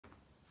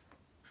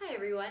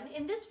everyone.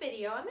 In this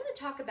video, I'm going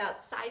to talk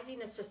about sizing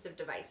assistive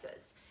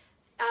devices.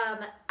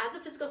 As a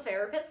physical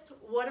therapist,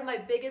 one of my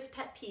biggest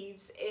pet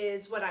peeves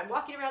is when I'm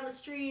walking around the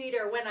street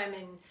or when I'm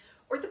in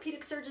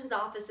orthopedic surgeons'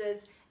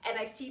 offices and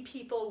I see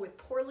people with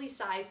poorly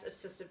sized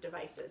assistive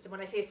devices. And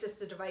when I say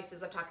assistive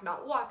devices, I'm talking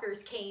about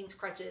walkers, canes,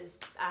 crutches,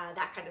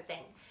 that kind of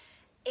thing.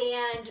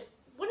 And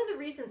one of the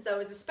reasons though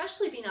is,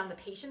 especially being on the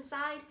patient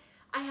side,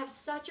 I have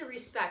such a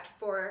respect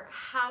for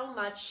how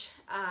much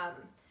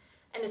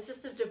an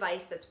assistive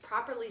device that's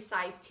properly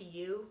sized to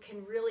you can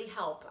really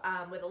help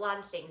with a lot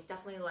of things,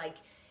 definitely like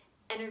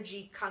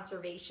energy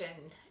conservation,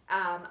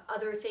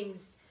 other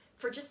things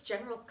for just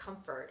general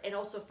comfort and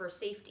also for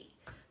safety.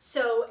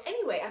 So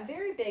anyway, I'm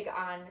very big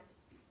on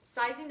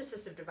sizing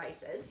assistive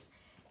devices,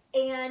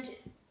 and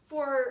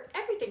for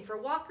everything, for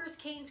walkers,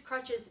 canes,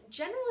 crutches,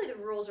 generally the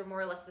rules are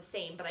more or less the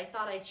same, but I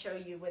thought I'd show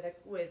you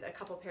with a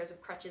couple pairs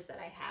of crutches that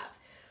I have.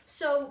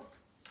 So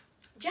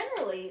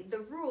generally, the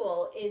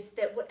rule is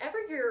that wherever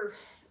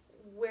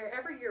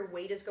your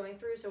weight is going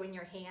through, so in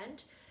your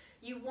hand,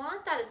 you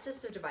want that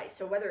assistive device.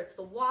 So whether it's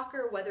the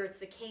walker, whether it's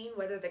the cane,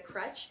 whether the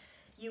crutch,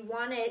 you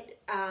want it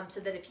so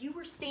that if you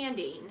were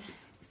standing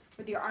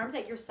with your arms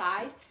at your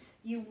side,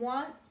 you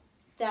want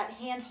that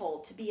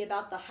handhold to be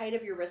about the height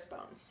of your wrist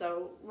bones,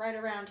 so right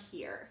around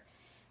here.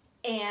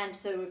 And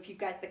so if you've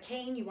got the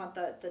cane, you want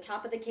the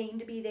top of the cane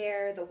to be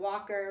there, the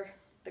walker,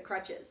 the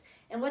crutches.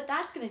 And what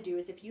that's going to do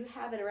is, if you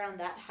have it around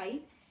that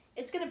height,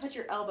 it's going to put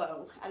your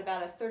elbow at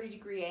about a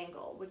 30-degree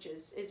angle, which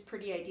is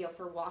pretty ideal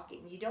for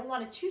walking. You don't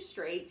want it too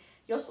straight.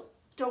 You also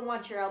don't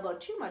want your elbow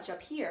too much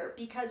up here,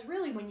 because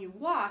really when you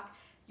walk,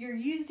 you're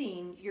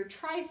using your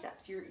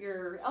triceps,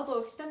 your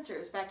elbow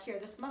extensors back here,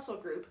 this muscle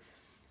group,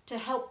 to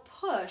help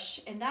push,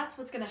 and that's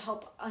what's going to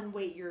help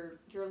unweight your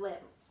limb.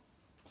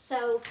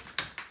 So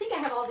I think I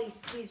have all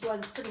these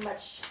ones pretty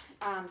much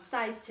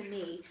sized to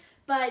me,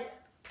 but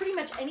pretty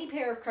much any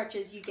pair of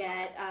crutches you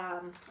get,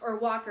 or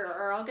walker,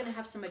 are all going to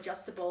have some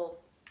adjustable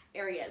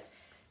areas.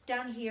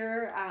 Down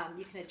here,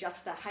 you can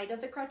adjust the height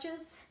of the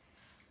crutches.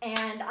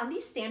 And on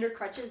these standard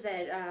crutches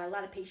that a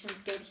lot of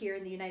patients get here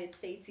in the United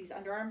States, these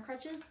underarm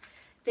crutches,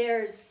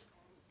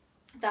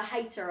 the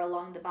heights are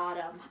along the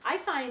bottom. I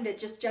find that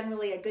just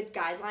generally a good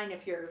guideline,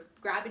 if you're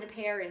grabbing a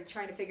pair and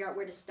trying to figure out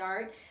where to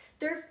start,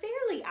 they're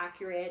fairly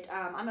accurate.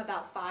 I'm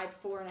about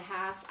 5'4.5".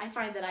 I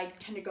find that I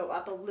tend to go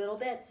up a little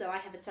bit, so I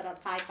have it set on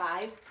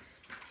 5'5".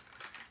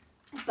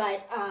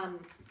 But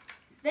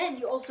then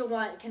you also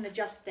can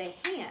adjust the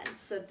hands.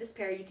 So this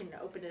pair, you can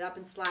open it up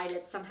and slide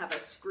it. Some have a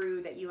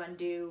screw that you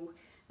undo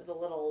with a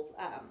little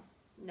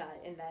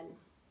nut and then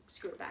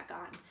screw it back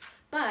on.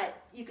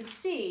 But you can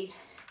see,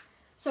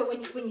 so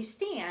when you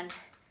stand,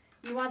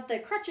 you want the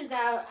crutches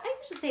out, I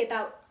should say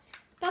about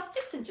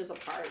 6 inches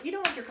apart. You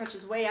don't want your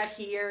crutches way out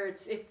here.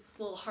 It's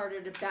a little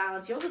harder to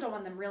balance. You also don't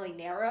want them really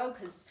narrow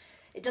because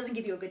it doesn't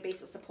give you a good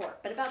base of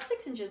support. But about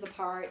 6 inches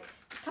apart,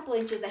 a couple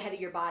inches ahead of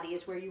your body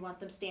is where you want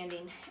them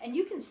standing. And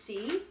you can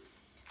see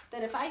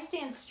that if I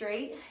stand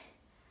straight, you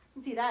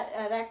can see that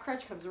that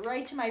crutch comes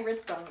right to my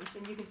wrist bones.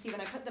 And you can see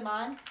when I put them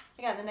on,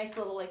 I got a nice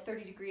little like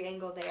 30-degree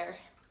angle there.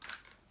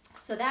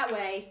 So that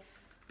way,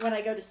 when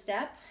I go to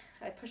step,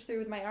 I push through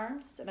with my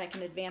arms and I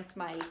can advance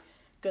my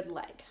good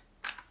leg.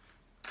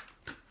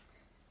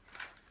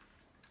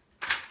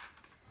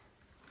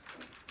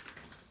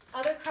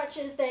 Other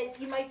crutches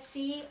that you might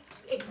see,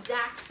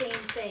 exact same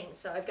thing.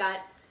 So I've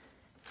got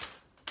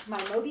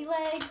my Moby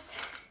legs,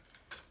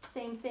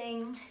 same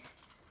thing.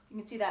 You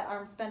can see that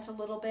arm's bent a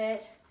little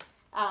bit.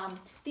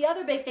 The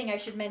other big thing I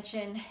should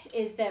mention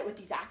is that with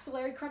these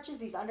axillary crutches,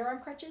 these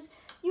underarm crutches,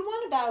 you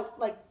want about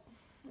like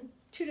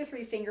 2 to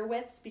 3 finger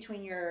widths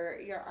between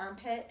your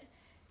armpit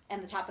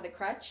and the top of the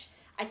crutch.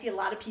 I see a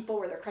lot of people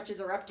where their crutches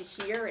are up to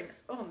here, and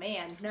oh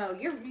man, no,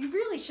 you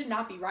really should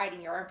not be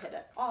riding your armpit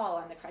at all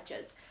on the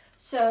crutches.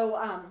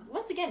 So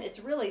once again, it's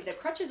really, the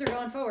crutches are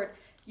going forward.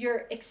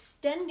 You're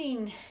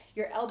extending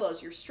your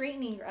elbows, you're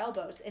straightening your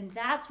elbows, and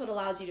that's what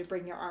allows you to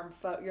bring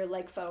your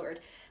leg forward.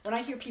 When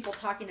I hear people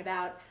talking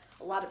about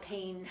a lot of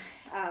pain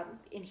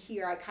in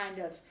here, I kind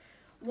of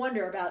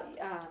wonder about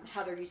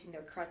how they're using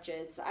their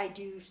crutches. I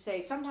do say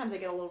sometimes I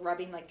get a little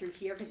rubbing like through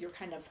here because you're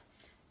kind of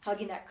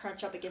hugging that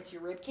crutch up against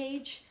your rib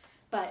cage,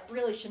 but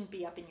really shouldn't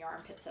be up in your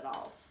armpits at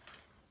all.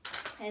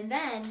 And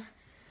then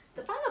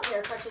the final pair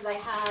of crutches I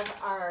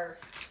have are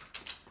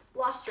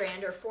loft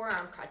strand or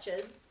forearm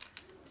crutches.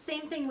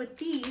 Same thing with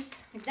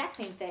these, exact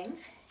same thing.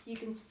 You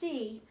can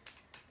see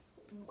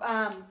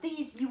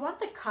these, you want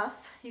the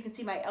cuff, you can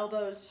see my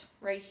elbows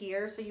right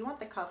here, so you want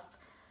the cuff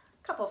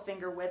a couple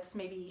finger widths,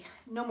 maybe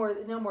no more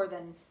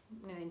than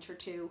an inch or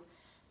two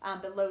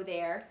below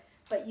there.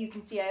 But you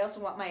can see I also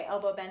want my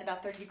elbow bent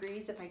about 30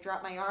 degrees. If I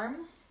drop my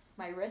arm,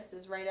 my wrist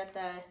is right at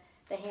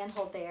the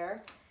handhold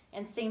there.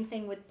 And same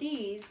thing with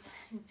these.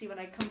 You can see when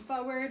I come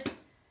forward,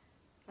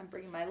 I'm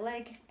bringing my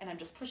leg and I'm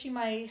just pushing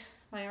my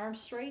arm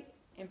straight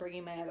and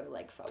bringing my other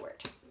leg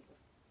forward.